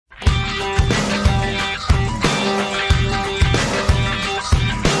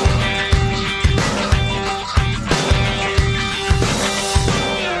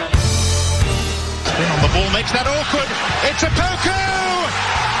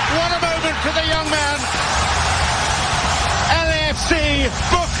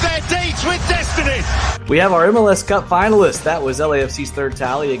LAFC book their dates with destiny. We have our MLS Cup finalists. That was LAFC's third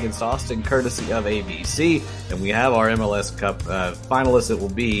tally against Austin, courtesy of ABC. And we have our MLS Cup finalists. It will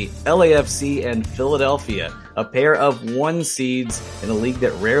be LAFC and Philadelphia, a pair of one seeds in a league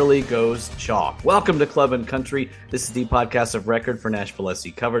that rarely goes chalk. Welcome to Club and Country. This is the podcast of record for Nashville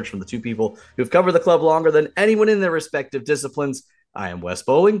SC coverage from the two people who've covered the club longer than anyone in their respective disciplines. I am Wes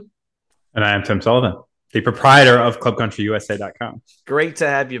Bowling. And I am Tim Sullivan, the proprietor of ClubCountryUSA.com. Great to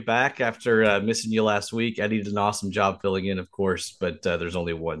have you back after missing you last week. Eddie did an awesome job filling in, of course, but there's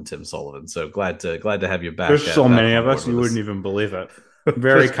only one Tim Sullivan, so glad to have you back. There's so many of us, you wouldn't even believe it.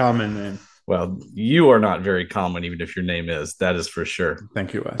 Very common name. Well, you are not very common, even if your name is. That is for sure.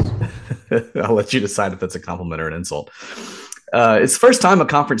 Thank you, Wes. I'll let you decide if that's a compliment or an insult. It's the first time a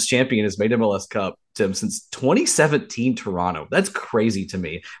conference champion has made MLS Cup, Tim, since 2017 Toronto. That's crazy to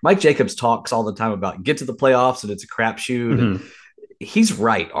me. Mike Jacobs talks all the time about get to the playoffs and it's a crapshoot. Mm-hmm. And he's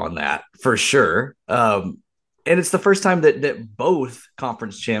right on that for sure. And it's the first time that both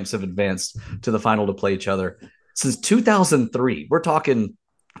conference champs have advanced to the final to play each other since 2003. We're talking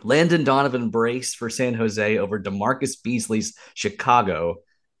Landon Donovan brace for San Jose over DeMarcus Beasley's Chicago.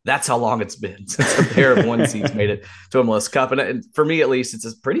 That's how long it's been since a pair of one seeds made it to MLS Cup. And for me, at least, it's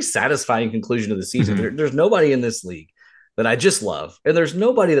a pretty satisfying conclusion to the season. Mm-hmm. There's nobody in this league that I just love, and there's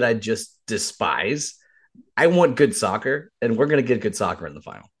nobody that I just despise. I want good soccer, and we're going to get good soccer in the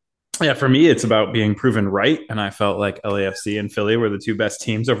final. Yeah, for me, it's about being proven right, and I felt like LAFC and Philly were the two best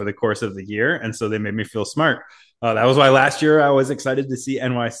teams over the course of the year, and so they made me feel smart. That was why last year I was excited to see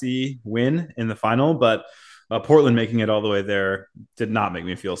NYC win in the final, but Portland making it all the way there did not make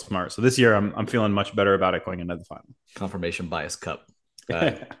me feel smart. So this year, I'm feeling much better about it going into the final. Confirmation bias cup.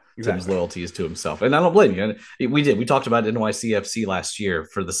 Exactly. Tim's loyalty is to himself. And I don't blame you. We talked about NYCFC last year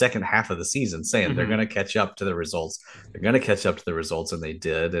for the second half of the season, saying they're going to catch up to the results. They're going to catch up to the results, and they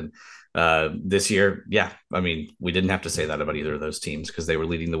did. And this year, we didn't have to say that about either of those teams because they were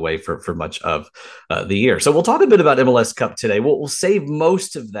leading the way for much of the year. So we'll talk a bit about MLS Cup today. We'll save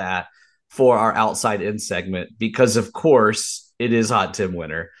most of that for our outside in segment because, of course, it is Hot Tim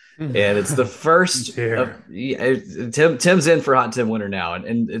Winter, and it's the first. Tim's in for Hot Tim Winter now,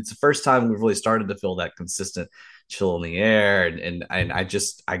 and it's the first time we've really started to feel that consistent chill in the air. And I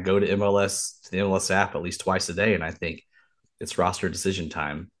go to the MLS app at least twice a day, and I think it's roster decision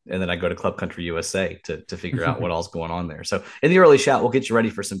time. And then I go to Club Country USA to figure out what all's going on there. So in the early shout, we'll get you ready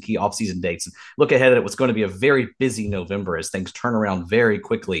for some key offseason dates and look ahead at what's going to be a very busy November as things turn around very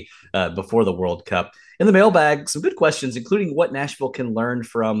quickly before the World Cup. In the mailbag, some good questions, including what Nashville can learn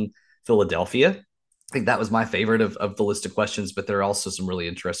from Philadelphia. I think that was my favorite of the list of questions, but there are also some really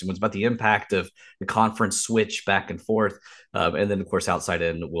interesting ones about the impact of the conference switch back and forth. And then, of course, outside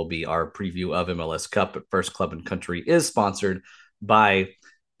in will be our preview of MLS Cup. But first, Club and Country is sponsored by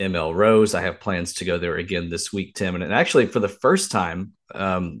ML Rose. I have plans to go there again this week, Tim. And actually, for the first time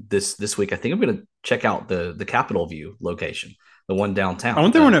this week, I think I'm going to check out the Capitol View location, the one downtown. I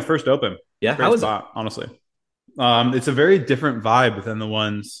went there when it first opened. Yeah, how was it? Honestly. It's a very different vibe than the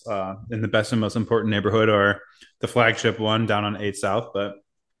ones in the best and most important neighborhood or the flagship one down on 8 South. But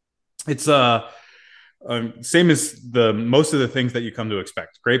it's same as most of the things that you come to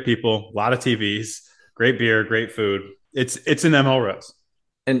expect. Great people, a lot of TVs, great beer, great food. It's an ML Rose.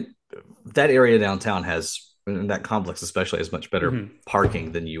 And that area downtown and that complex especially has much better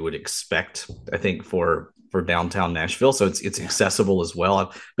parking than you would expect, I think, for downtown Nashville. So it's accessible as well.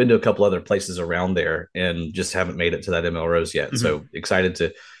 I've been to a couple other places around there and just haven't made it to that ML Rose yet. So excited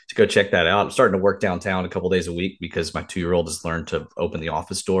to go check that out. I'm starting to work downtown a couple days a week because my 2-year-old has learned to open the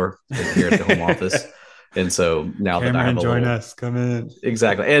office door here at the home office. And so now that I have join us, come in.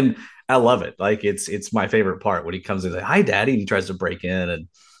 Exactly. And I love it. Like it's my favorite part when he comes in, like, hi daddy. And he tries to break in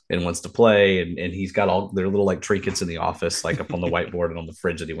and wants to play. And he's got all their little like trinkets in the office, like up on the whiteboard and on the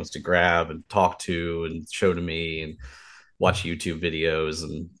fridge that he wants to grab and talk to and show to me and watch YouTube videos.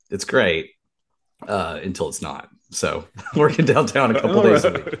 And it's great until it's not. So working downtown a couple days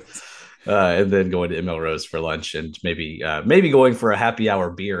a week. And then going to ML Rose for lunch and maybe going for a happy hour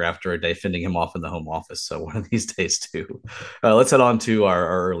beer after a day fending him off in the home office. So one of these days too. Let's head on to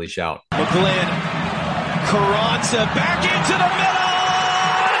our early shout. McGlynn, Carranza back into the middle.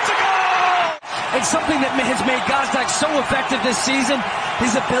 And something that has made Gazdag so effective this season,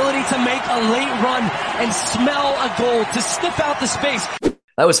 his ability to make a late run and smell a goal, to sniff out the space.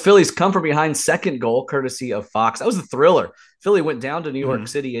 That was Philly's come from behind second goal, courtesy of Fox. That was a thriller. Philly went down to New York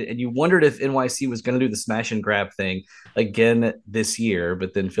City, and you wondered if NYC was going to do the smash and grab thing again this year.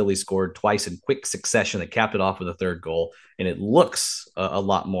 But then Philly scored twice in quick succession. They capped it off with a third goal, and it looks a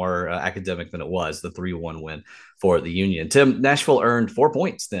lot more academic than it was, the 3-1 win for the Union. Tim, Nashville earned 4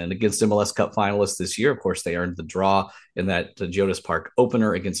 points then against MLS Cup finalists this year. Of course, they earned the draw in that Geodis Park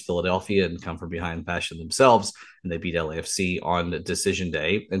opener against Philadelphia and come from behind fashion themselves, and they beat LAFC on decision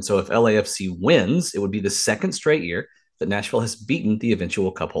day. And so if LAFC wins, it would be the second straight year that Nashville has beaten the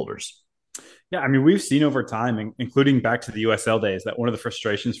eventual cup holders. Yeah, I mean, we've seen over time, including back to the USL days, that one of the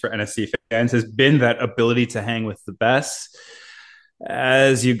frustrations for NSC fans has been that ability to hang with the best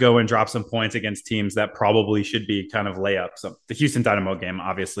as you go and drop some points against teams that probably should be kind of layups. So the Houston Dynamo game,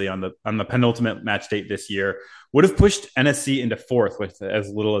 obviously on the penultimate match date this year, would have pushed NSC into fourth with as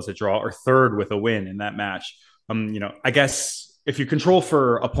little as a draw, or third with a win in that match. I guess if you control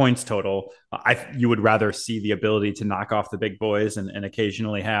for a points total, you would rather see the ability to knock off the big boys and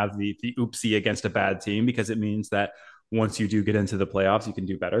occasionally have the oopsie against a bad team, because it means that once you do get into the playoffs, you can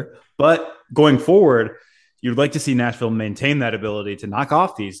do better. But going forward, you'd like to see Nashville maintain that ability to knock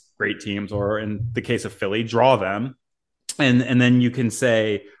off these great teams, or in the case of Philly, draw them. And then you can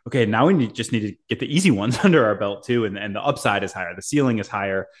say, okay, now we just need to get the easy ones under our belt too. And the upside is higher. The ceiling is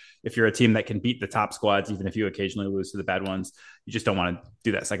higher. If you're a team that can beat the top squads, even if you occasionally lose to the bad ones, you just don't want to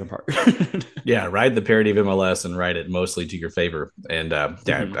do that second part. Yeah, ride the parity of MLS and ride it mostly to your favor. And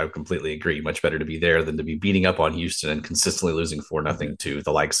I completely agree. Much better to be there than to be beating up on Houston and consistently losing 4-0 to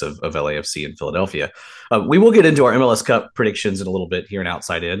the likes of LAFC and Philadelphia. We will get into our MLS Cup predictions in a little bit here in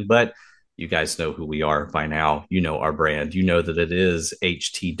Outside In, but you guys know who we are by now. You know our brand. You know that it is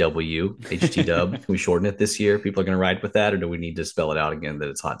HTW, HT-Dub. Can we shorten it this year? People are going to ride with that, or do we need to spell it out again that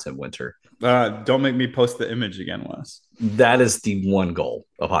it's Hot Tim Winter? Don't make me post the image again, Wes. That is the one goal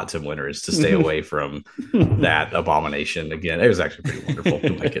of Hot Tim Winter, is to stay away from that abomination. Again, it was actually pretty wonderful.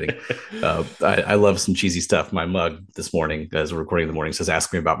 Who am I kidding? I love some cheesy stuff. My mug this morning, as we're recording in the morning, says,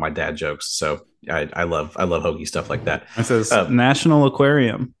 "Ask me about my dad jokes." So I love hokey stuff like that. It says National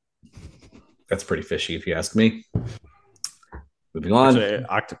Aquarium. That's pretty fishy, if you ask me. Moving on.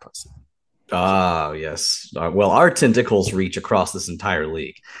 Octopus. Ah, yes. Well, our tentacles reach across this entire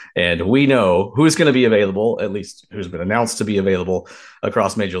league, and we know who's going to be available, at least who's been announced to be available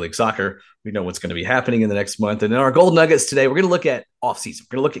across Major League Soccer. We know what's going to be happening in the next month. And in our Gold Nuggets today, we're going to look at offseason.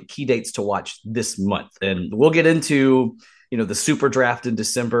 We're going to look at key dates to watch this month, and we'll get into the super draft in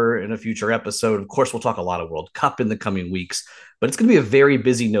December in a future episode. Of course, we'll talk a lot of World Cup in the coming weeks, but it's going to be a very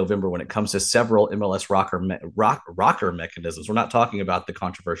busy November when it comes to several MLS rocker mechanisms. We're not talking about the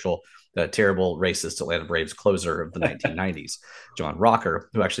controversial, terrible, racist Atlanta Braves closer of the 1990s, John Rocker,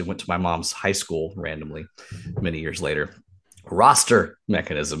 who actually went to my mom's high school randomly many years later. Roster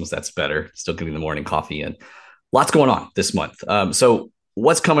mechanisms, that's better. Still getting the morning coffee in. Lots going on this month. So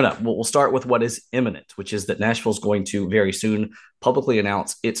what's coming up? Well, we'll start with what is imminent, which is that Nashville's going to very soon publicly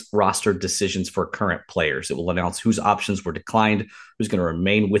announce its roster decisions for current players. It will announce whose options were declined, who's going to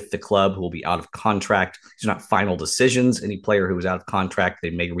remain with the club, who will be out of contract. These are not final decisions. Any player who is out of contract, they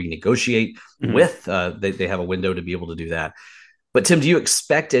may renegotiate with. They have a window to be able to do that. But Tim, do you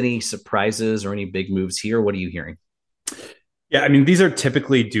expect any surprises or any big moves here? What are you hearing? Yeah, I mean, these are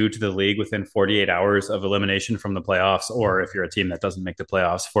typically due to the league within 48 hours of elimination from the playoffs, or if you're a team that doesn't make the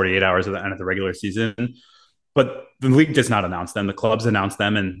playoffs, 48 hours at the end of the regular season. But the league does not announce them. The clubs announce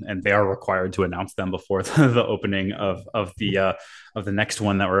them, and they are required to announce them before the opening of the next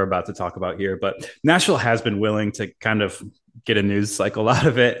one that we're about to talk about here. But Nashville has been willing to kind of get a news cycle out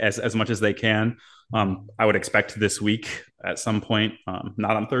of it as much as they can. I would expect this week at some point,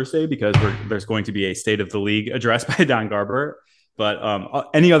 not on Thursday, because there's going to be a State of the League address by Don Garber. But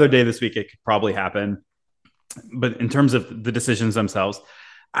any other day this week, it could probably happen. But in terms of the decisions themselves,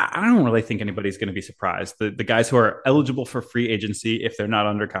 I don't really think anybody's going to be surprised. The guys who are eligible for free agency, if they're not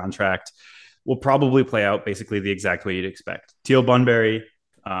under contract, will probably play out basically the exact way you'd expect. Teal Bunbury,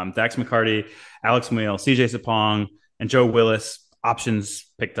 Dax McCarty, Alex Muyl, CJ Sapong, and Joe Willis, options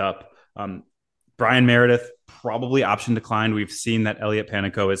picked up. Brian Meredith, probably option declined. We've seen that Elliot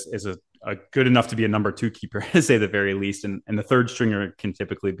Panico is a good enough to be a number 2 keeper, to say the very least. And the third stringer can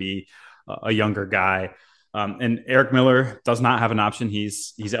typically be a younger guy. And Eric Miller does not have an option.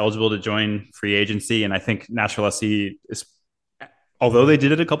 He's eligible to join free agency. And I think Nashville SC is, although they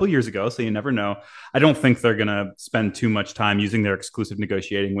did it a couple of years ago, so you never know, I don't think they're going to spend too much time using their exclusive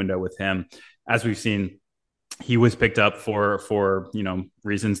negotiating window with him. As we've seen, he was picked up for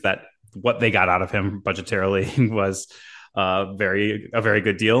reasons that what they got out of him budgetarily was a very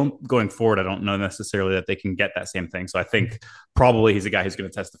good deal. Going forward, I don't know necessarily that they can get that same thing. So I think probably he's a guy who's going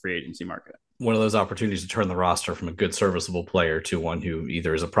to test the free agency market. One of those opportunities to turn the roster from a good serviceable player to one who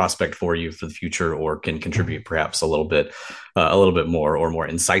either is a prospect for you for the future or can contribute perhaps a little bit more or more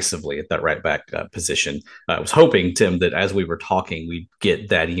incisively at that right back position. I was hoping, Tim, that as we were talking, we'd get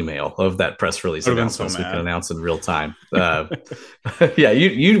that email of that press release announcement so we can announce in real time. Yeah,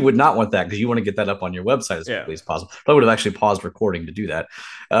 you would not want that because you want to get that up on your website as quickly as possible. But I would have actually paused recording to do that.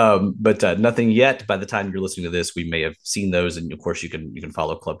 But nothing yet. By the time you're listening to this, we may have seen those. And of course, you can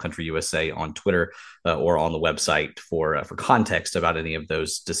follow Club Country USA on Twitter or on the website for context about any of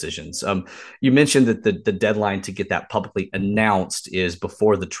those decisions. You mentioned that the deadline to get that publicly announced is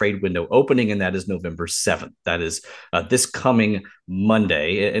before the trade window opening, and that is November 7th. That is this coming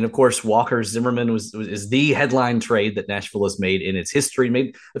Monday. And of course, Walker Zimmerman is the headline trade that Nashville has made in its history,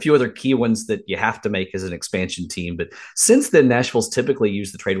 made a few other key ones that you have to make as an expansion team. But since then, Nashville's typically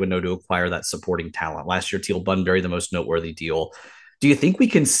used the trade window to acquire that supporting talent. Last year, Teal Bunbury, the most noteworthy deal. Do you think we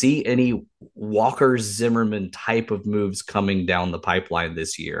can see any Walker Zimmerman type of moves coming down the pipeline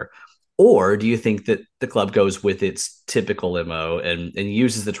this year? Or do you think that the club goes with its typical MO and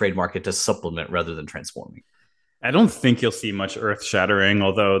uses the trade market to supplement rather than transforming? I don't think you'll see much earth shattering,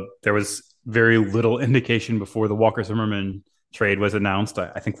 although there was very little indication before the Walker Zimmerman trade was announced.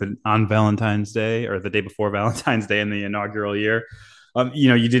 I think that on Valentine's Day or the day before Valentine's Day in the inaugural year,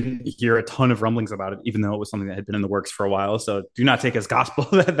 you didn't hear a ton of rumblings about it, even though it was something that had been in the works for a while. So do not take as gospel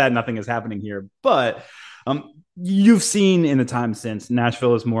that nothing is happening here. But you've seen in the time since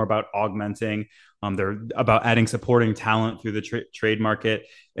Nashville is more about augmenting. They're about adding supporting talent through the trade market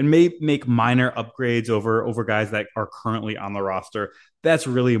and may make minor upgrades over guys that are currently on the roster. That's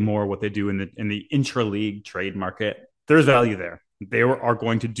really more what they do in the intra-league trade market. There's value there. They are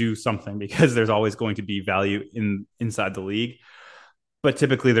going to do something because there's always going to be value inside the league. But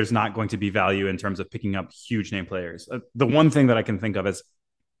typically there's not going to be value in terms of picking up huge name players. The one thing that I can think of is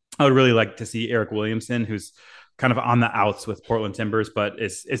I would really like to see Eric Williamson, who's kind of on the outs with Portland Timbers, but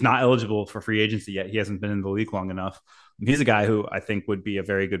is not eligible for free agency yet. He hasn't been in the league long enough. He's a guy who I think would be a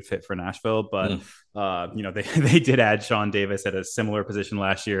very good fit for Nashville, but they did add Sean Davis at a similar position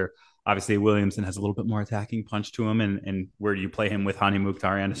last year. Obviously, Williamson has a little bit more attacking punch to him, and where do you play him with Hani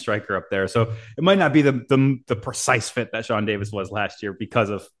Mukhtarian, a striker up there? So it might not be the precise fit that Sean Davis was last year because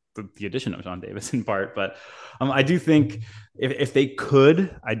of the addition of Sean Davis in part. But I do think if they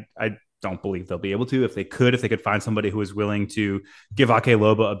could, I don't believe they'll be able to. If they could find somebody who is willing to give Ake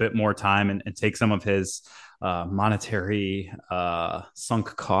Loba a bit more time and take some of his monetary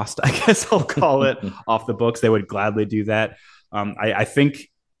sunk cost, I guess I'll call it, off the books, they would gladly do that. I think,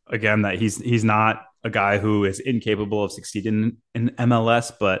 again, that he's not a guy who is incapable of succeeding in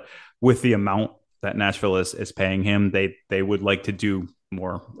MLS, but with the amount that Nashville is paying him, they would like to do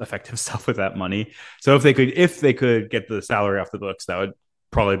more effective stuff with that money. So if they could get the salary off the books, that would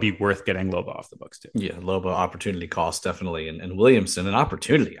probably be worth getting Loba off the books too. Yeah, Loba opportunity cost definitely, and Williamson an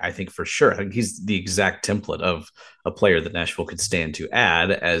opportunity, I think, for sure. I think he's the exact template of a player that Nashville could stand to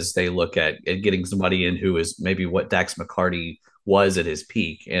add as they look at getting somebody in who is maybe what Dax McCarty was at his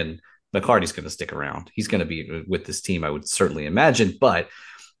peak, and McCarty's going to stick around. He's going to be with this team, I would certainly imagine, but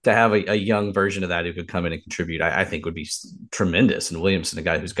to have a young version of that who could come in and contribute, I think would be tremendous. And Williamson, a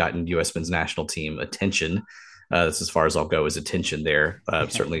guy who's gotten U.S. men's national team attention, that's as far as I'll go, is attention there.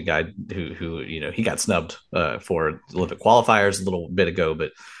 Certainly a guy who he got snubbed for Olympic qualifiers a little bit ago,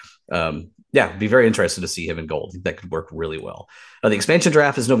 but be very interested to see him in gold. That could work really well. The expansion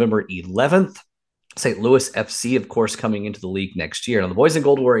draft is November 11th. St. Louis FC, of course, coming into the league next year. Now, the boys in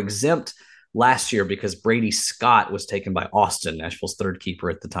gold were exempt last year because Brady Scott was taken by Austin, Nashville's third keeper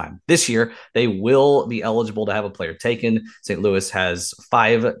at the time. This year, they will be eligible to have a player taken. St. Louis has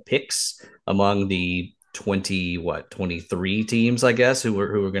 5 picks among the 23 teams, I guess, who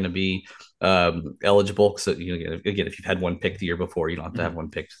are going to be eligible. So, again, if you've had one pick the year before, you don't have to have one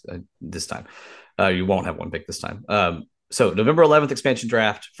picked this time. You won't have one pick this time. So November 11th expansion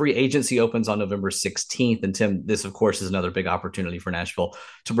draft, free agency opens on November 16th. And Tim, this of course is another big opportunity for Nashville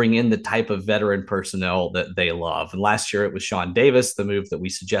to bring in the type of veteran personnel that they love. And last year it was Sean Davis, the move that we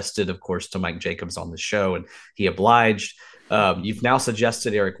suggested, of course, to Mike Jacobs on the show, and he obliged. You've now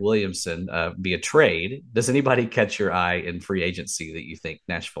suggested Eric Williamson be a trade. Does anybody catch your eye in free agency that you think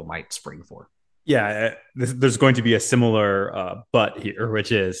Nashville might spring for? Yeah, there's going to be a similar but here,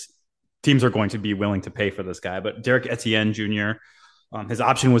 which is teams are going to be willing to pay for this guy. But Derek Etienne Jr., his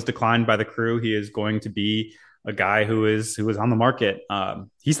option was declined by the Crew. He is going to be a guy who is on the market.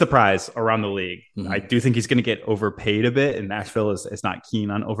 He's the prize around the league. I do think he's going to get overpaid a bit, and Nashville is not keen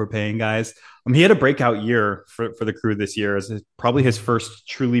on overpaying guys. He had a breakout year for the Crew this year. It's probably his first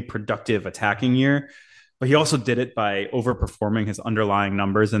truly productive attacking year, but he also did it by overperforming his underlying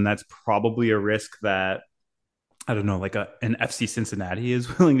numbers, and that's probably a risk that, I don't know, like an FC Cincinnati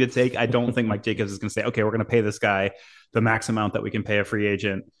is willing to take. I don't think Mike Jacobs is going to say, okay, we're going to pay this guy the max amount that we can pay a free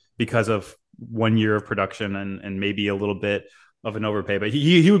agent because of 1 year of production and maybe a little bit of an overpay. But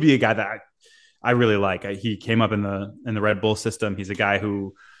he would be a guy that I really like. He came up in the Red Bull system. He's a guy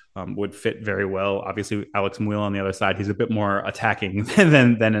who would fit very well. Obviously, Alex Muyl on the other side, he's a bit more attacking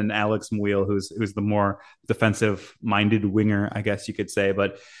than an Alex Muyl, who's the more defensive-minded winger, I guess you could say.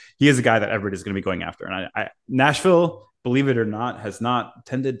 But he is a guy that Everett is going to be going after. And Nashville, believe it or not, has not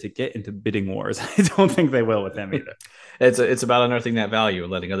tended to get into bidding wars. I don't think they will with him either. It's about unearthing that value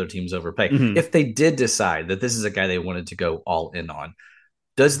and letting other teams overpay. Mm-hmm. If they did decide that this is a guy they wanted to go all in on,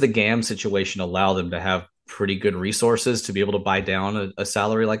 does the GAM situation allow them to have pretty good resources to be able to buy down a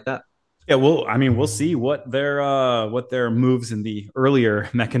salary like that? Yeah, well, we'll see what their moves in the earlier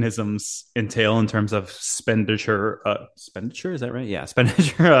mechanisms entail in terms of expenditure. Is that right? Yeah,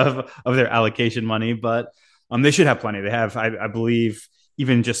 expenditure of their allocation money. But they should have plenty. They have, I believe,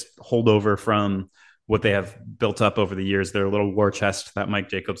 even just holdover from what they have built up over the years. Their little war chest that Mike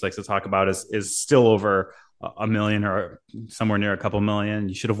Jacobs likes to talk about is still over $1 million or somewhere near a couple million.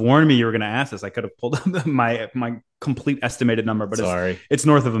 You should have warned me you were going to ask this. I could have pulled up my complete estimated number, but it's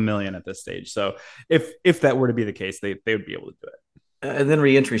north of $1 million at this stage. So if that were to be the case, they would be able to do it. And then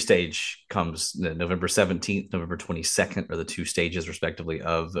re-entry stage comes November 17th, November 22nd, are the two stages respectively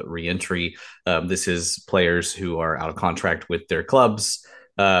of re-entry. This is players who are out of contract with their clubs,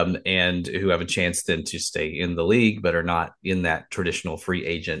 and who have a chance then to stay in the league, but are not in that traditional free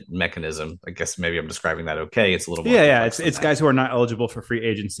agent mechanism. I guess maybe I'm describing that okay. It's a little more. Yeah. It's guys who are not eligible for free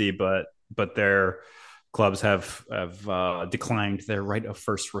agency, but their clubs have declined their right of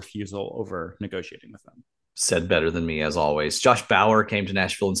first refusal over negotiating with them. Said better than me, as always. Josh Bauer came to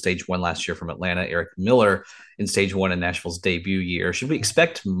Nashville in stage 1 last year from Atlanta. Eric Miller in stage 1 in Nashville's debut year. Should we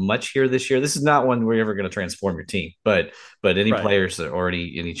expect much here this year? This is not one where you're ever going to transform your team, but any players that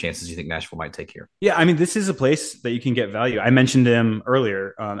already, any chances you think Nashville might take here? Yeah, this is a place that you can get value. I mentioned him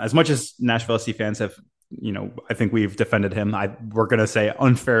earlier. As much as Nashville SC fans have, I think we've defended him. We're going to say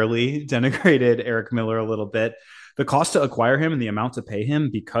unfairly denigrated Eric Miller a little bit. The cost to acquire him and the amount to pay him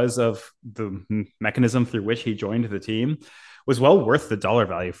because of the mechanism through which he joined the team was well worth the dollar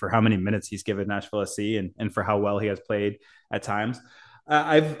value for how many minutes he's given Nashville SC and for how well he has played at times.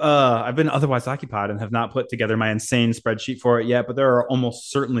 I've been otherwise occupied and have not put together my insane spreadsheet for it yet, but there are almost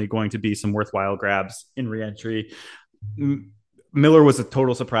certainly going to be some worthwhile grabs in reentry. Miller was a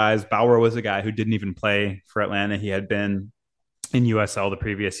total surprise. Bauer was a guy who didn't even play for Atlanta. He had been in USL the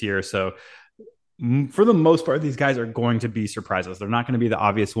previous year. So for the most part, these guys are going to be surprises. They're not going to be the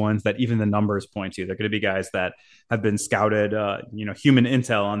obvious ones that even the numbers point to. They're going to be guys that have been scouted, human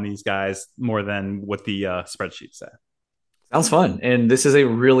intel on these guys more than what the spreadsheet said. Sounds fun. And this is a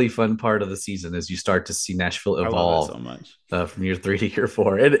really fun part of the season as you start to see Nashville evolve so much. From year 3 to year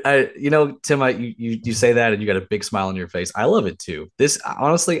 4. And Tim, you say that and you got a big smile on your face. I love it too.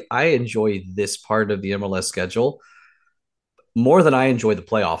 Honestly, I enjoy this part of the MLS schedule more than I enjoy the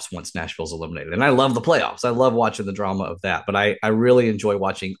playoffs once Nashville's eliminated. And I love the playoffs. I love watching the drama of that. But I really enjoy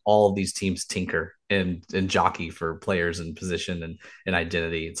watching all of these teams tinker and jockey for players and position and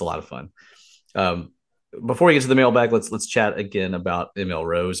identity. It's a lot of fun. Before we get to the mailbag, let's chat again about Emil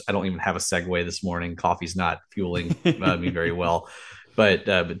Rose. I don't even have a segue this morning. Coffee's not fueling me very well. But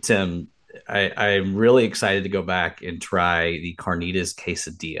Tim, I'm really excited to go back and try the Carnitas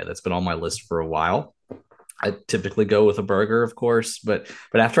quesadilla. That's been on my list for a while. I typically go with a burger, of course, but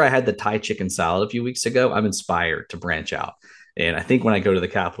after I had the Thai chicken salad a few weeks ago, I'm inspired to branch out. And I think when I go to the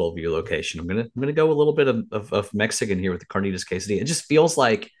Capitol View location, I'm gonna go a little bit of Mexican here with the Carnitas quesadilla. It just feels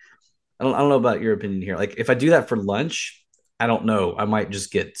like, I don't know about your opinion here. Like if I do that for lunch, I don't know, I might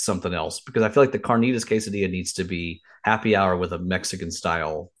just get something else because I feel like the Carnitas quesadilla needs to be happy hour with a Mexican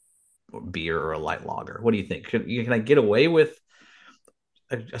style beer or a light lager. What do you think? Can I get away with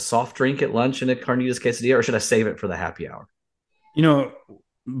a soft drink at lunch and a Carnitas quesadilla, or should I save it for the happy hour?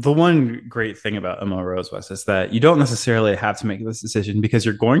 The one great thing about Emil Rose, Wes, is that you don't necessarily have to make this decision because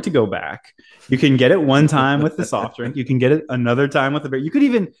you're going to go back. You can get it one time with the soft drink. You can get it another time with the beer. You could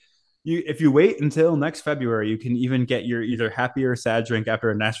even, if you wait until next February, you can even get your either happy or sad drink after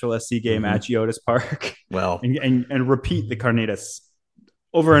a Nashville SC game at Geodis Park. Well, and repeat the Carnitas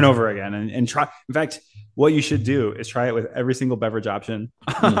over and over again and try. In fact, what you should do is try it with every single beverage option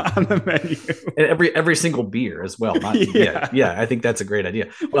on the menu. And every single beer as well. Yeah, I think that's a great idea.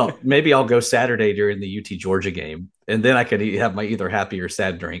 Well, maybe I'll go Saturday during the UT Georgia game, and then I could have my either happy or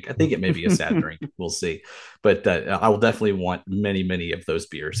sad drink. I think it may be a sad drink. We'll see. But I will definitely want many of those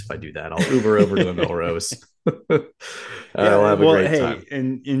beers if I do that. I'll Uber over to a Melrose. I'll have a great time.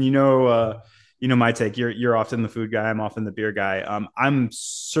 And my take. You're often the food guy. I'm often the beer guy. I'm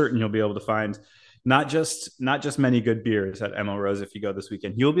certain you'll be able to find not just many good beers at Melrose if you go this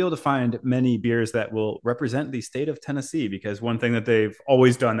weekend. You'll be able to find many beers that will represent the state of Tennessee, because one thing that they've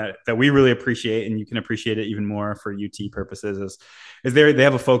always done that we really appreciate, and you can appreciate it even more for UT purposes, is they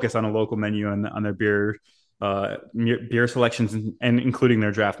have a focus on a local menu on their beer selections and including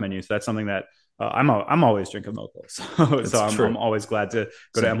their draft menu. So that's something that I'm always drinking local. So I'm always glad to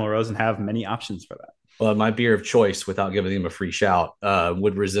go to Melrose and have many options for that. Well, my beer of choice, without giving them a free shout,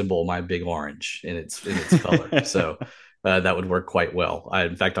 would resemble my Big Orange in its color. So that would work quite well.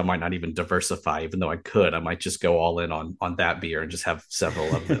 In fact, I might not even diversify, even though I could. I might just go all in on that beer and just have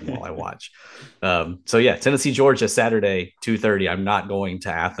several of them while I watch. So yeah, Tennessee, Georgia, Saturday, 2:30. I'm not going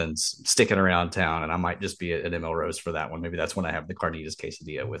to Athens, sticking around town, and I might just be at Melrose for that one. Maybe that's when I have the Carnitas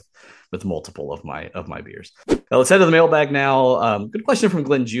quesadilla with multiple of my beers. Let's head to the mailbag now. Good question from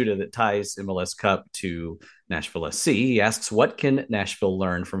Glenn Judah that ties MLS Cup to Nashville SC. He asks, what can Nashville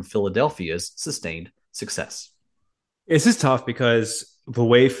learn from Philadelphia's sustained success? This is tough because the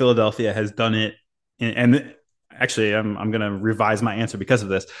way Philadelphia has done it, and actually I'm going to revise my answer because of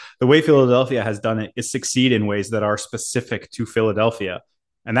this. The way Philadelphia has done it is succeed in ways that are specific to Philadelphia.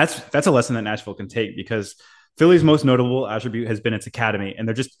 And that's a lesson that Nashville can take, because Philly's most notable attribute has been its academy, and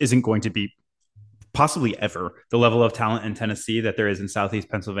there just isn't going to be possibly ever the level of talent in Tennessee that there is in Southeast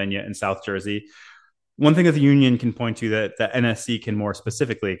Pennsylvania and South Jersey. One thing that the Union can point to that NSC can more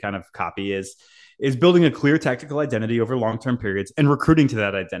specifically kind of copy is building a clear tactical identity over long-term periods and recruiting to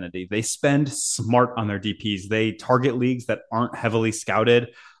that identity. They spend smart on their DPs. They target leagues that aren't heavily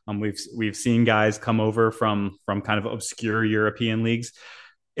scouted. We've seen guys come over from kind of obscure European leagues.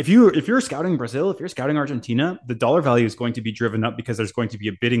 If you're scouting Brazil, if you're scouting Argentina, the dollar value is going to be driven up because there's going to be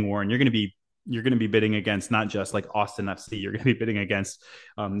a bidding war, and you're going to be bidding against not just like Austin FC. You're going to be bidding against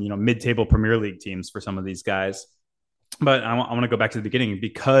mid-table Premier League teams for some of these guys. But I want to go back to the beginning,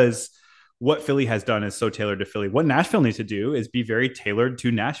 because what Philly has done is so tailored to Philly. What Nashville needs to do is be very tailored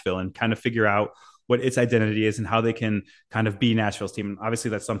to Nashville and kind of figure out what its identity is and how they can kind of be Nashville's team. And obviously,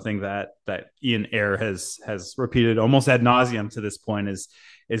 that's something that Ian Ayre has repeated almost ad nauseum to this point, is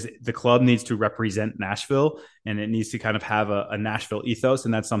the club needs to represent Nashville, and it needs to kind of have a Nashville ethos.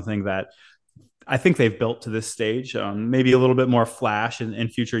 And that's something that I think they've built to this stage. Maybe a little bit more flash in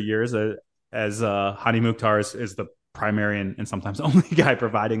future years, as Hani Mukhtar is the primary and sometimes only guy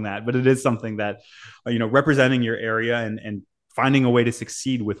providing that. But it is something that, representing your area and finding a way to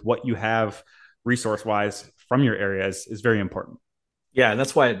succeed with what you have resource wise from your area is very important. Yeah, and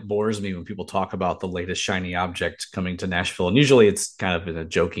that's why it bores me when people talk about the latest shiny object coming to Nashville. And usually it's kind of in a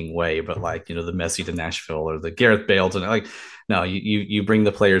joking way, but like, the Messi to Nashville or the Gareth Bale to, like, no, you bring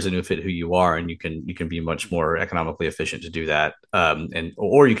the players in who fit who you are, and you can be much more economically efficient to do that.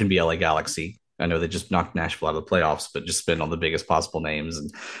 Or you can be LA Galaxy. I know they just knocked Nashville out of the playoffs, but just spend on the biggest possible names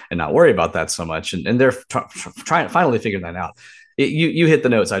and not worry about that so much. And they're trying to finally figure that out. You hit the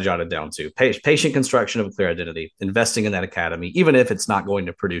notes I jotted down too. Patient construction of a clear identity, investing in that academy, even if it's not going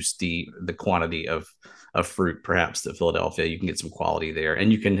to produce the quantity of fruit, perhaps, that Philadelphia, you can get some quality there,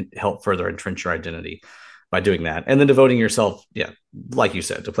 and you can help further entrench your identity by doing that. And then devoting yourself, like you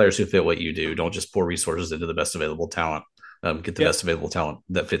said, to players who fit what you do. Don't just pour resources into the best available talent. Get the best available talent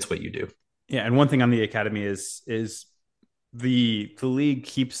that fits what you do. Yeah, and one thing on the academy is the league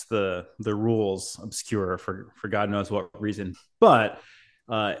keeps the rules obscure for God knows what reason, but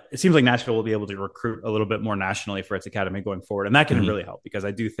it seems like Nashville will be able to recruit a little bit more nationally for its academy going forward, and that can really help, because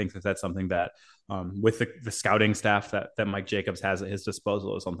I do think that that's something that with the scouting staff that Mike Jacobs has at his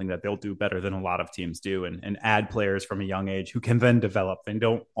disposal is something that they'll do better than a lot of teams do, and add players from a young age who can then develop. They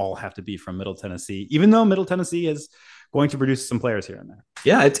don't all have to be from Middle Tennessee, even though Middle Tennessee is going to produce some players here and there.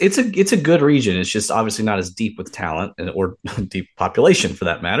 Yeah, it's a good region. It's just obviously not as deep with talent or deep population for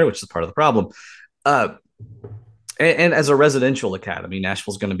that matter, which is part of the problem. And as a residential academy,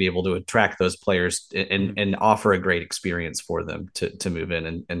 Nashville's going to be able to attract those players and offer a great experience for them to move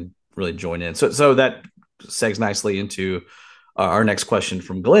in and really join in. So that segs nicely into our next question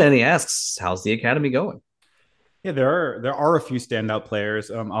from Glenn. He asks, how's the academy going? Yeah, there are a few standout players.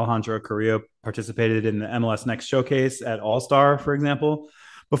 Alejandro Carrillo participated in the MLS Next Showcase at All-Star, for example.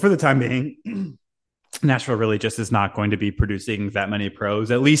 But for the time being, Nashville really just is not going to be producing that many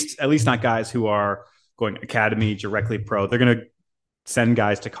pros, at least not guys who are going academy directly pro. They're going to send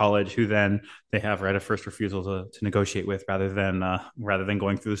guys to college who then they have right of first refusal to negotiate with rather than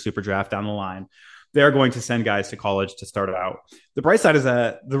going through the super draft down the line. They're going to send guys to college to start out. The bright side is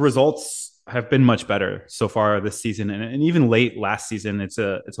that the results have been much better so far this season. And even late last season, it's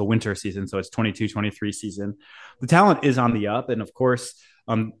a winter season. So it's 22-23 season. The talent is on the up. And of course,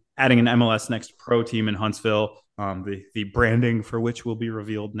 adding an MLS Next Pro team in Huntsville, the branding for which will be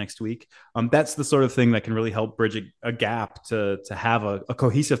revealed next week. That's the sort of thing that can really help bridge a gap to have a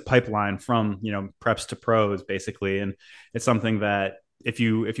cohesive pipeline from, preps to pros, basically. And it's something that if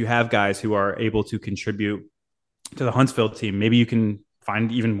you have guys who are able to contribute to the Huntsville team, maybe you can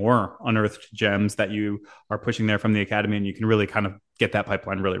find even more unearthed gems that you are pushing there from the academy, and you can really kind of get that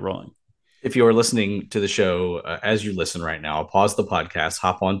pipeline really rolling. If you are listening to the show as you listen right now, pause the podcast,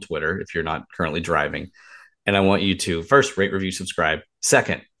 hop on Twitter if you're not currently driving. And I want you to first rate, review, subscribe.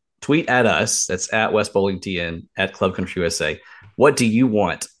 Second, tweet at us. That's at West Bowling TN, at Club Country USA. What do you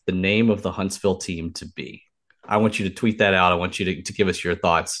want the name of the Huntsville team to be? I want you to tweet that out. I want you to give us your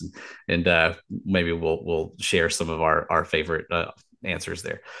thoughts, and maybe we'll share some of our favorite answers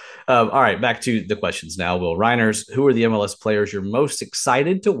there. All right, back to the questions now. Will Reiners, who are the MLS players you're most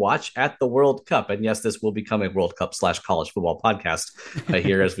excited to watch at the World Cup? And yes, this will become a World Cup / college football podcast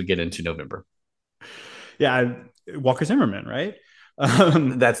here as we get into November. Yeah, Walker Zimmerman, right?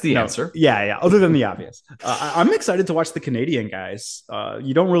 That's the answer. Yeah. Other than the obvious, I'm excited to watch the Canadian guys.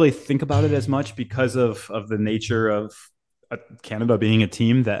 You don't really think about it as much because of the nature of Canada being a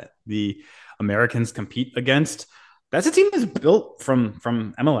team that the Americans compete against. That's a team that's built from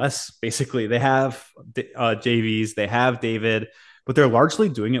MLS. Basically, they have JVs, they have David, but they're largely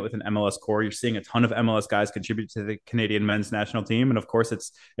doing it with an MLS core. You're seeing a ton of MLS guys contribute to the Canadian men's national team, and of course,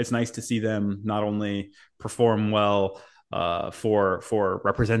 it's nice to see them not only perform well for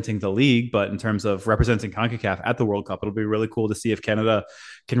representing the league, but in terms of representing CONCACAF at the World Cup. It'll be really cool to see if Canada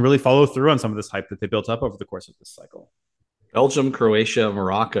can really follow through on some of this hype that they built up over the course of this cycle. Belgium, Croatia,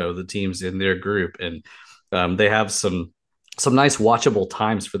 Morocco, the teams in their group, and they have some nice watchable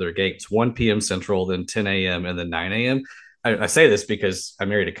times for their games. 1 p.m. Central, then 10 a.m. and then 9 a.m. I say this because I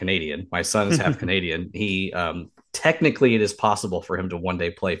married a Canadian. My son is half Canadian. He technically it is possible for him to one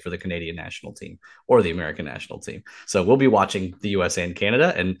day play for the Canadian national team or the American national team. So we'll be watching the US and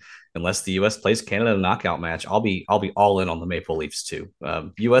Canada, and unless the US plays Canada in a knockout match, I'll be all in on the Maple Leafs too.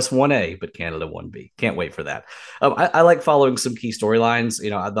 US 1A, but Canada 1B. Can't wait for that. I like following some key storylines.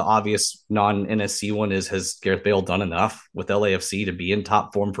 The obvious non-NSC one is, has Gareth Bale done enough with LAFC to be in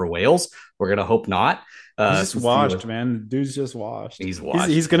top form for Wales? We're gonna hope not. He's just washed, man. Dude's just washed. He's washed.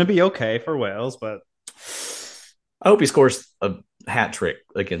 He's going to be okay for Wales, but I hope he scores a hat trick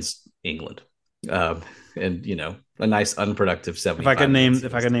against England, and a nice unproductive 70. If I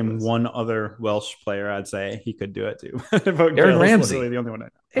could name one other Welsh player, I'd say he could do it too. Aaron Ramsey, really the only one I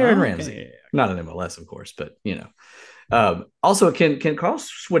know. Aaron Ramsey, okay. Not an MLS, of course, but also, can Karl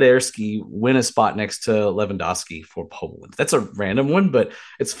Swiderski win a spot next to Lewandowski for Poland? That's a random one, but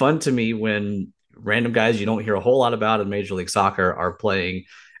it's fun to me when random guys you don't hear a whole lot about in Major League Soccer are playing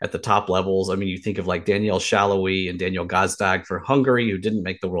at the top levels. I mean, you think of like Daniel Shalhoub and Daniel Gazdag for Hungary, who didn't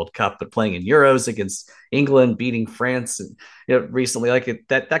make the World Cup, but playing in Euros against England, beating France, and recently,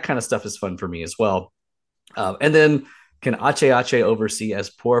 that kind of stuff is fun for me as well. And then, can Ache oversee as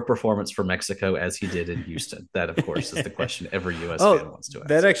poor a performance for Mexico as he did in Houston? That, of course, is the question every U.S. fan wants to ask.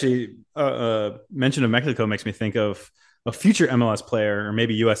 That actually, mention of Mexico makes me think of a future MLS player, or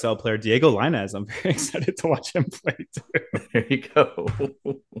maybe USL player, Diego Lainez. I'm very excited to watch him play too. There you go.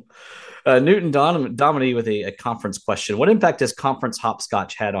 Newton Dominy with a conference question. What impact has conference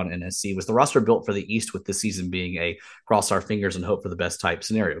hopscotch had on NSC? Was the roster built for the East, with this season being a cross our fingers and hope for the best type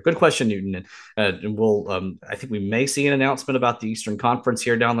scenario? Good question, Newton. And we'll, I think we may see an announcement about the Eastern Conference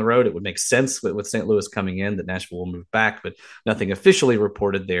here down the road. It would make sense with St. Louis coming in that Nashville will move back, but nothing officially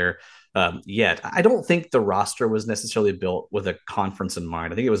reported there yet. I don't think the roster was necessarily built with a conference in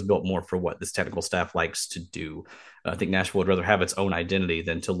mind. I think it was built more for what this technical staff likes to do. I think Nashville would rather have its own identity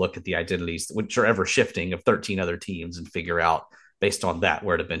than to look at the identities, which are ever shifting, of 13 other teams and figure out based on that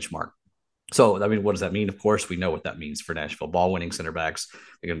where to benchmark. So, I mean, what does that mean? Of course, we know what that means for Nashville. Ball-winning center backs,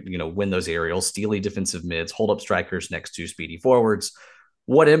 they can, win those aerials, steely defensive mids, hold up strikers next to speedy forwards.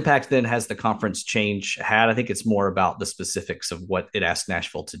 What impact then has the conference change had? I think it's more about the specifics of what it asked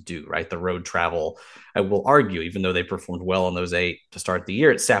Nashville to do, right? The road travel, I will argue, even though they performed well on those 8 to start the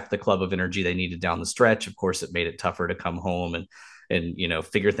year, it sapped the club of energy they needed down the stretch. Of course, it made it tougher to come home and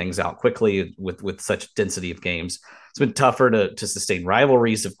figure things out quickly with such density of games. It's been tougher to sustain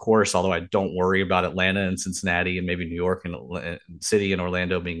rivalries, of course, although I don't worry about Atlanta and Cincinnati and maybe New York and City and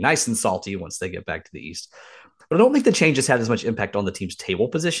Orlando being nice and salty once they get back to the East. But I don't think the change has had as much impact on the team's table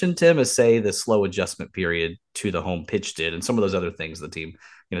position, Tim, as say the slow adjustment period to the home pitch did, and some of those other things the team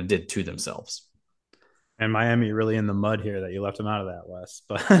did to themselves. And Miami really in the mud here that you left them out of that, Wes.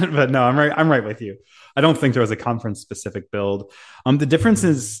 But no, I'm right with you. I don't think there was a conference specific build. The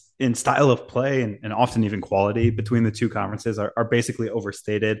differences in style of play and often even quality between the two conferences are basically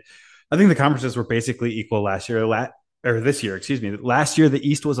overstated. I think the conferences were basically equal this year. Excuse me. Last year, the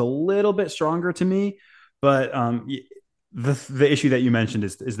East was a little bit stronger to me, but the issue that you mentioned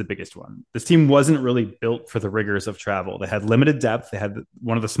is the biggest one. This team wasn't really built for the rigors of travel. They had limited depth. They had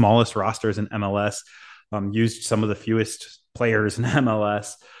one of the smallest rosters in MLS. Used some of the fewest players in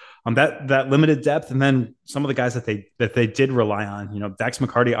MLS. That limited depth, and then some of the guys that they did rely on. Dax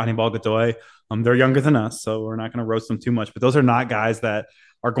McCarty, Anibal Godoy. They're younger than us, so we're not going to roast them too much. But those are not guys that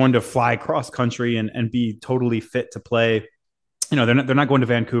are going to fly cross country and be totally fit to play. They're not going to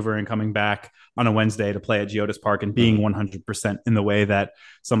Vancouver and coming back on a Wednesday to play at Geodis Park and being 100% in the way that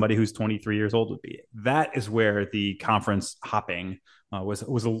somebody who's 23 years old would be. That is where the conference hopping was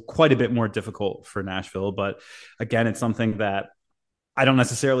quite a bit more difficult for Nashville. But again, it's something that I don't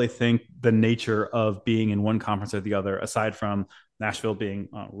necessarily think the nature of being in one conference or the other, aside from Nashville being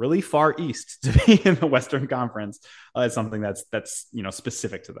really far east to be in the Western Conference, is something that's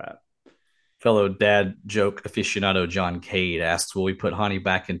specific to that. Fellow dad joke aficionado John Cade asks, will we put Hani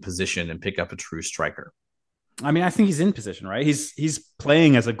back in position and pick up a true striker? I mean, I think he's in position, right? He's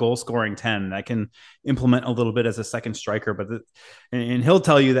playing as a goal scoring 10 that can implement a little bit as a second striker, and he'll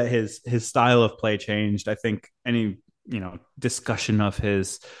tell you that his style of play changed. I think any discussion of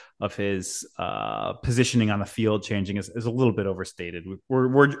his positioning on the field changing is a little bit overstated.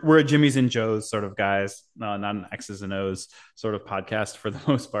 We're a Jimmy's and Joe's sort of guys, not an X's and O's sort of podcast for the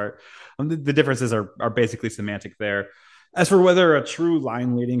most part. The differences are basically semantic there. As for whether a true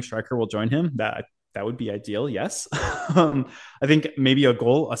line leading striker will join him, that would be ideal. Yes. I think maybe a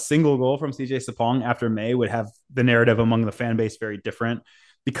single goal from CJ Sapong after May would have the narrative among the fan base very different,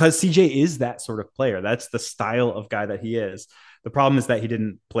 because CJ is that sort of player. That's the style of guy that he is. The problem is that he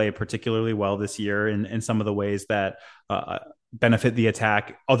didn't play particularly well this year in some of the ways that benefit the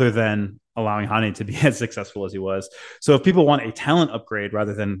attack, other than allowing Hani to be as successful as he was. So if people want a talent upgrade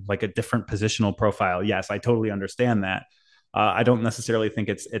rather than like a different positional profile, yes, I totally understand that. I don't necessarily think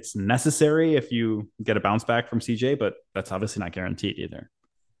it's necessary if you get a bounce back from CJ, but that's obviously not guaranteed either.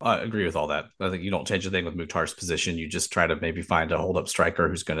 I agree with all that. I think you don't change a thing with Mukhtar's position. You just try to maybe find a hold-up striker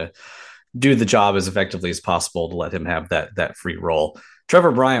who's going to do the job as effectively as possible to let him have that free role.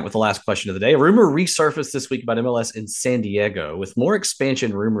 Trevor Bryant with the last question of the day. A rumor resurfaced this week about MLS in San Diego. With more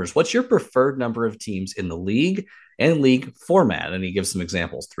expansion rumors, what's your preferred number of teams in the league and league format? And he gives some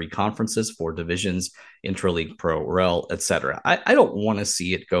examples: 3 conferences, 4 divisions, intra-league, pro, rel, etc. I don't want to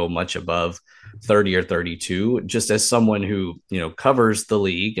see it go much above 30 or 32. Just as someone who covers the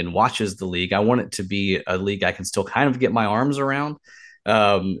league and watches the league, I want it to be a league I can still kind of get my arms around,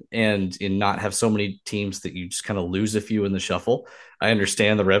 and not have so many teams that you just kind of lose a few in the shuffle. I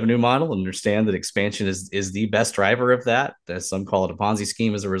understand the revenue model, understand that expansion is the best driver of that, as some call it a Ponzi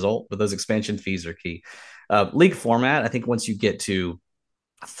scheme as a result, but those expansion fees are key. League format, I think once you get to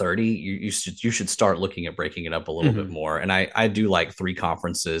 30, you should start looking at breaking it up a little bit more. And I do like 3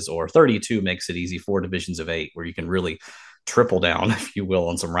 conferences, or 32 makes it easy, 4 divisions of 8, where you can really triple down, if you will,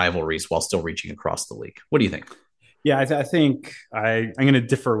 on some rivalries while still reaching across the league. What do you think? Yeah, I think I'm going to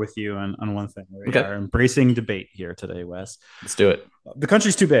differ with you on one thing. We are embracing debate here today, Wes. Let's do it. The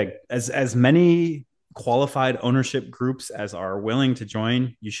country's too big. As many qualified ownership groups as are willing to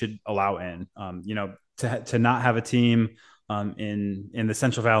join, you should allow in. To not have a team in the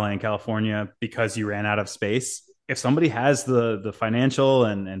Central Valley in California because you ran out of space. If somebody has the financial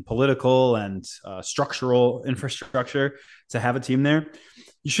and political and structural infrastructure to have a team there,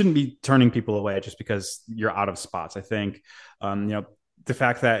 you shouldn't be turning people away just because you're out of spots. I think, the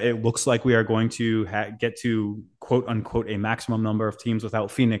fact that it looks like we are going to get to quote unquote a maximum number of teams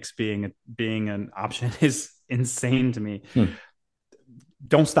without Phoenix being an option is insane to me.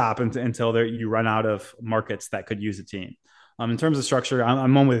 Don't stop until you run out of markets that could use a team. In terms of structure,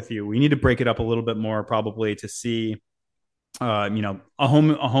 I'm on with you. We need to break it up a little bit more, probably, to see, a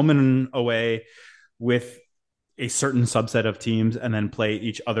home and away with a certain subset of teams, and then play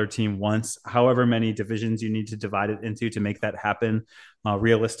each other team once. However many divisions you need to divide it into to make that happen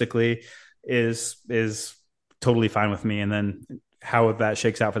realistically is totally fine with me. And then how that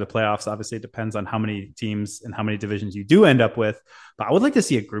shakes out for the playoffs. Obviously, it depends on how many teams and how many divisions you do end up with. But I would like to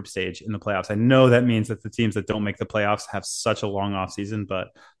see a group stage in the playoffs. I know that means that the teams that don't make the playoffs have such a long off season, but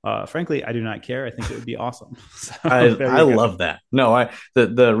frankly, I do not care. I think it would be awesome. So, I love that. No,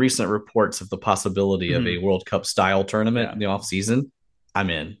 the recent reports of the possibility of a Mm-hmm. World Cup style tournament in the off season,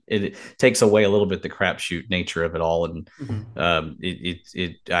 I'm in. It takes away a little bit the crapshoot nature of it all, and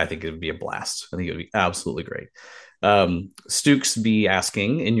I think it would be a blast. I think it would be absolutely great. Stooks be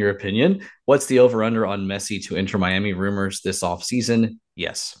asking, in your opinion, what's the over under on Messi to enter Miami rumors this offseason?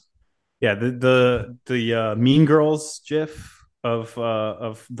 Yes. Yeah, the Mean Girls gif of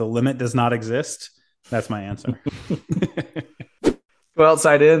the limit does not exist. That's my answer. Go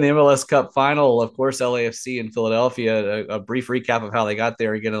outside in the MLS Cup final. Of course, LAFC in Philadelphia. A brief recap of how they got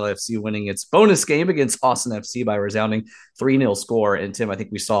there. Again, LAFC winning its bonus game against Austin FC by a resounding 3-0 score. And Tim, I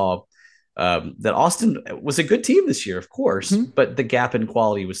think we saw that Austin was a good team this year, of course, but the gap in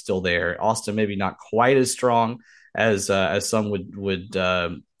quality was still there. Austin maybe not quite as strong as some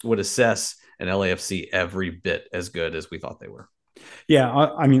would assess, and LAFC every bit as good as we thought they were. Yeah,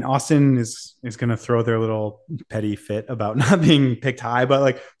 I mean, Austin is going to throw their little petty fit about not being picked high, but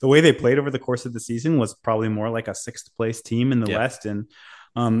like the way they played over the course of the season was probably more like a sixth place team in the West, and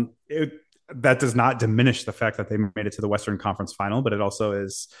that does not diminish the fact that they made it to the Western Conference Final, but it also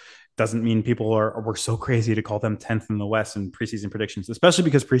doesn't mean people were so crazy to call them 10th in the West in preseason predictions, especially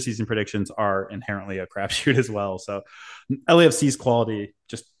because preseason predictions are inherently a crapshoot as well. So LAFC's quality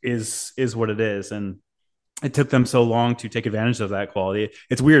just is what it is, and it took them so long to take advantage of that quality.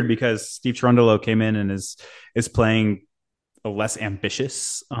 It's weird because Steve Cherundolo came in and is playing a less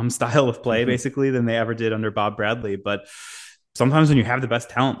ambitious style of play, basically, than they ever did under Bob Bradley. But sometimes when you have the best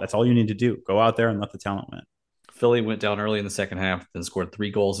talent, that's all you need to do. Go out there and let the talent win. Philly went down early in the second half, then scored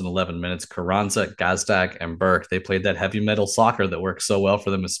 3 goals in 11 minutes. Carranza, Gazdag, and Burke, they played that heavy metal soccer that works so well for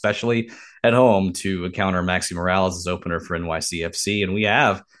them, especially at home, to counter Maxi Morales' opener for NYCFC. And we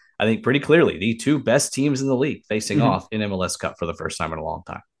have, I think, pretty clearly the two best teams in the league facing off in MLS Cup for the first time in a long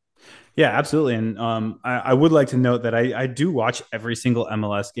time. Yeah, absolutely. And I would like to note that I do watch every single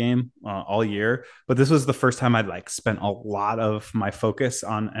MLS game all year, but this was the first time I'd spent a lot of my focus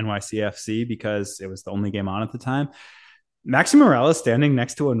on NYCFC because it was the only game on at the time. Maxi Morales standing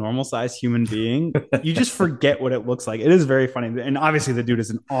next to a normal sized human being, you just forget what it looks like. It is very funny. And obviously the dude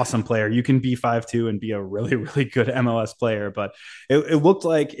is an awesome player. You can be 5'2" and be a really, really good MLS player. But it looked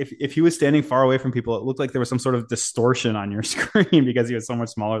like if he was standing far away from people, it looked like there was some sort of distortion on your screen because he was so much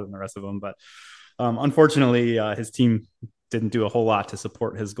smaller than the rest of them. But unfortunately, his team didn't do a whole lot to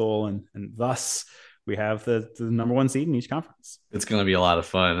support his goal. And thus we have the number one seed in each conference. It's going to be a lot of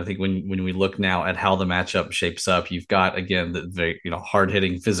fun. I think when we look now at how the matchup shapes up, you've got, again, the very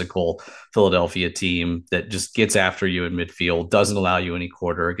hard-hitting, physical Philadelphia team that just gets after you in midfield, doesn't allow you any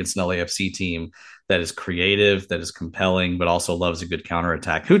quarter, against an LAFC team that is creative, that is compelling, but also loves a good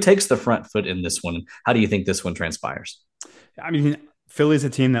counterattack. Who takes the front foot in this one? How do you think this one transpires? I mean, Philly's a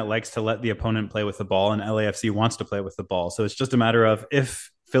team that likes to let the opponent play with the ball, and LAFC wants to play with the ball. So it's just a matter of if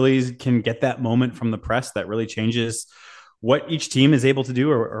Phillies can get that moment from the press that really changes what each team is able to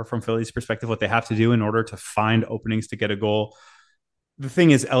do, or from Philly's perspective, what they have to do in order to find openings to get a goal. The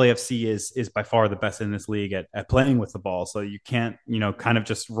thing is, LAFC is by far the best in this league at playing with the ball. So you can't, kind of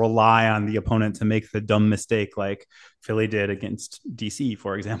just rely on the opponent to make the dumb mistake like Philly did against DC,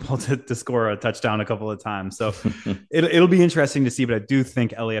 for example, to score a touchdown a couple of times. So it'll be interesting to see, but I do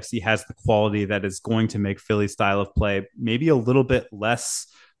think LAFC has the quality that is going to make Philly's style of play maybe a little bit less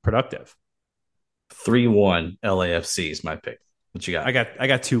productive. 3-1 LAFC is my pick. What you got? I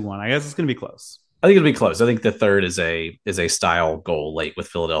got 2-1. I guess it's going to be close. I think it'll be close. I think the third is a style goal late with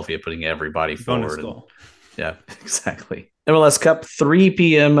Philadelphia putting everybody forward. Yeah, exactly. MLS Cup, 3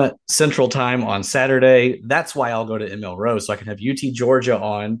 p.m. Central Time on Saturday. That's why I'll go to ML Rose so I can have UT Georgia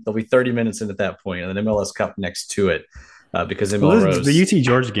on. There'll be 30 minutes in at that point, and then MLS Cup next to it. Because ML Rose, the UT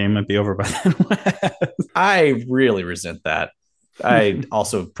Georgia game might be over by then. I really resent that. I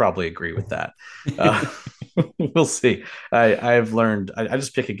also probably agree with that. We'll see. I've learned. I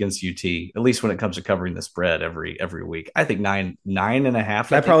just pick against UT, at least when it comes to covering the spread every week. I think 9.5.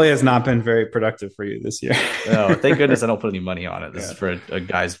 That probably has not been very productive for you this year. No, thank goodness I don't put any money on it. This is for a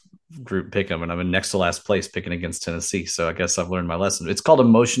guy's group pick 'em, and I'm in next to last place picking against Tennessee. So I guess I've learned my lesson. It's called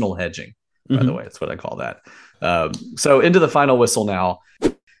emotional hedging, by the way. That's what I call that. So into the final whistle now.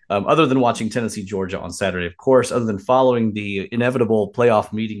 Other than watching Tennessee, Georgia on Saturday, of course, other than following the inevitable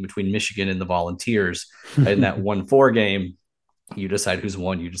playoff meeting between Michigan and the Volunteers in that 1-4 game, you decide who's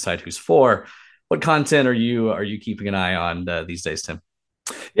 1, you decide who's 4. What content are you keeping an eye on these days, Tim?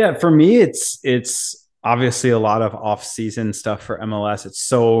 Yeah, for me, it's obviously a lot of off-season stuff for MLS.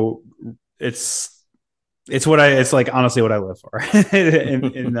 It's like honestly what I live for.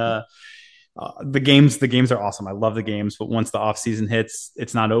 in the games are awesome. I love the games, but once the off season hits,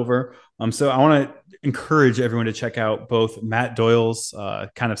 it's not over. So I want to encourage everyone to check out both Matt Doyle's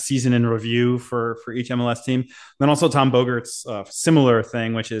kind of season in review for each MLS team, then also Tom Bogert's similar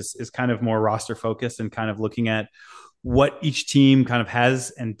thing, which is kind of more roster focused and kind of looking at what each team kind of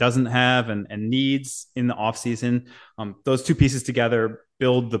has and doesn't have and needs in the off season. Those two pieces together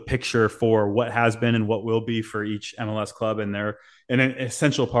build the picture for what has been and what will be for each MLS club, and they're an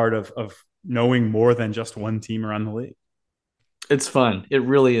essential part of knowing more than just one team around the league. It's fun. It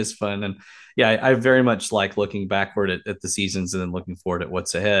really is fun. And yeah, I very much like looking backward at the seasons and then looking forward at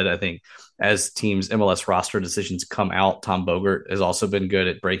what's ahead. I think as teams' MLS roster decisions come out, Tom Bogert has also been good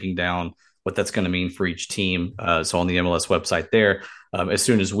at breaking down what that's going to mean for each team. So on the MLS website there, as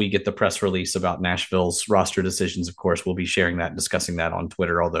soon as we get the press release about Nashville's roster decisions, of course, we'll be sharing that and discussing that on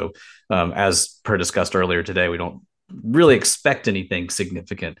Twitter. Although, as per discussed earlier today, we don't really expect anything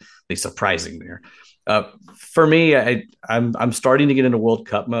significantly surprising there. For me, I'm starting to get into World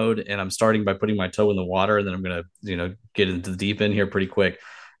Cup mode, and I'm starting by putting my toe in the water, and then I'm going to get into the deep end here pretty quick.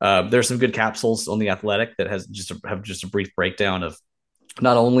 There's some good capsules on The Athletic that have just a brief breakdown of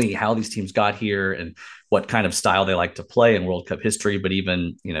not only how these teams got here and what kind of style they like to play in World Cup history, but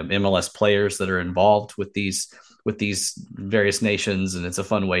even MLS players that are involved with these various nations. And it's a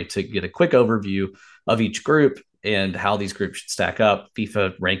fun way to get a quick overview of each group and how these groups should stack up.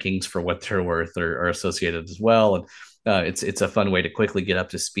 FIFA rankings, for what they're worth, are associated as well. And it's a fun way to quickly get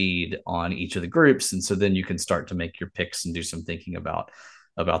up to speed on each of the groups. And so then you can start to make your picks and do some thinking about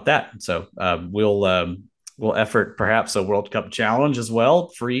that. So we'll effort perhaps a World Cup challenge as well,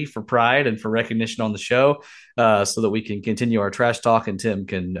 free for pride and for recognition on the show, so that we can continue our trash talk and Tim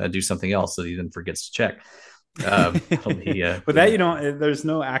can do something else that he then forgets to check. But that there's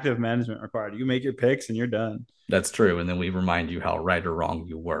no active management required. You make your picks and you're done. That's true, and then we remind you how right or wrong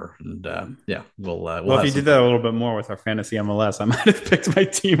you were. And we'll if you did that a little bit more with our fantasy MLS, I might have picked my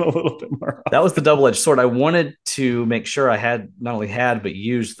team a little bit more. That was the double-edged sword. I wanted to make sure I had not only had but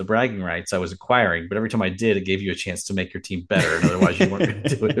used the bragging rights I was acquiring, but every time I did, it gave you a chance to make your team better, and otherwise you weren't going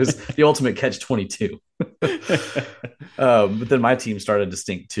to do it. It was the ultimate catch-22. But then my team started to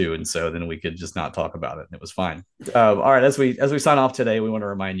stink too, and so then we could just not talk about it, and it was fine. All right, as we sign off today, we want to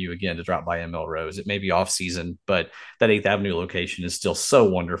remind you again to drop by ML Rose. It may be off season, but that 8th Avenue location is still so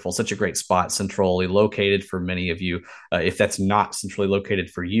wonderful, such a great spot, centrally located for many of you. If that's not centrally located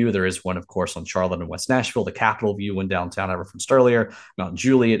for you, there is one, of course, on Charlotte and West Nashville, the Capitol View, one downtown I referenced earlier, Mount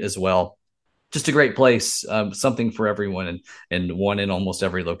Juliet as well. Just a great place, something for everyone, and one in almost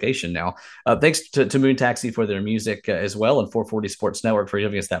every location now. Thanks to Moon Taxi for their music as well, and 440 Sports Network for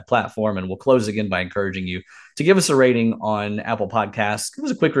giving us that platform. And we'll close again by encouraging you to give us a rating on Apple Podcasts. Give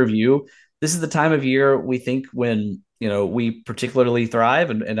us a quick review. This is the time of year we think when we particularly thrive,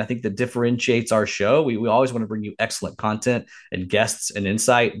 and I think that differentiates our show. We always want to bring you excellent content and guests and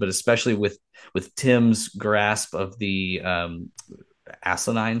insight, but especially with Tim's grasp of the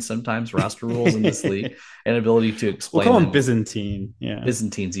asinine sometimes roster rules in this league and ability to explain. We'll call them Byzantine. Yeah,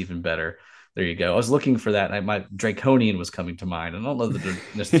 Byzantine's even better. There you go. I was looking for that. My Draconian was coming to mind. I don't know that they're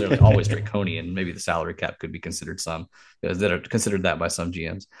necessarily always Draconian. Maybe the salary cap could be considered that are considered that by some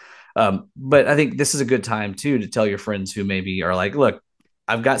GMs. But I think this is a good time too to tell your friends who maybe are like, look,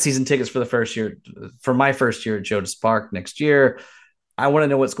 I've got season tickets for my first year at Geodis Park next year. I want to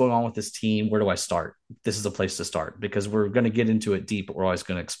know what's going on with this team. Where do I start? This is a place to start, because we're going to get into it deep, but we're always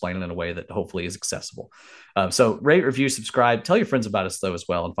going to explain it in a way that hopefully is accessible. So rate, review, subscribe, tell your friends about us though as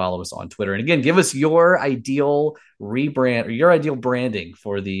well, and follow us on Twitter. And again, give us your ideal rebrand or your ideal branding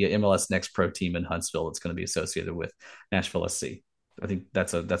for the MLS Next Pro team in Huntsville that's going to be associated with Nashville SC. I think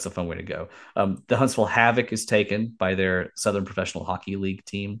that's a fun way to go. The Huntsville Havoc is taken by their Southern Professional Hockey League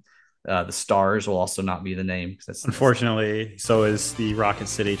team. The Stars will also not be the name. Unfortunately, so is the Rocket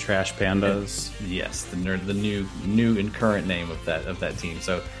City Trash Pandas. Yes, the new and current name of that team.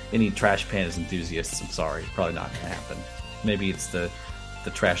 So any Trash Pandas enthusiasts, I'm sorry, probably not going to happen. Maybe it's the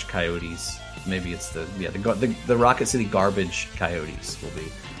Trash Coyotes. Maybe it's the Rocket City Garbage Coyotes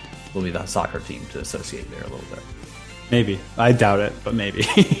will be the soccer team to associate there a little bit. Maybe. I doubt it, but maybe.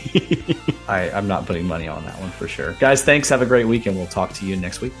 I'm not putting money on that one for sure. Guys, thanks. Have a great week, and we'll talk to you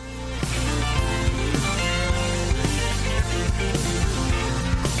next week.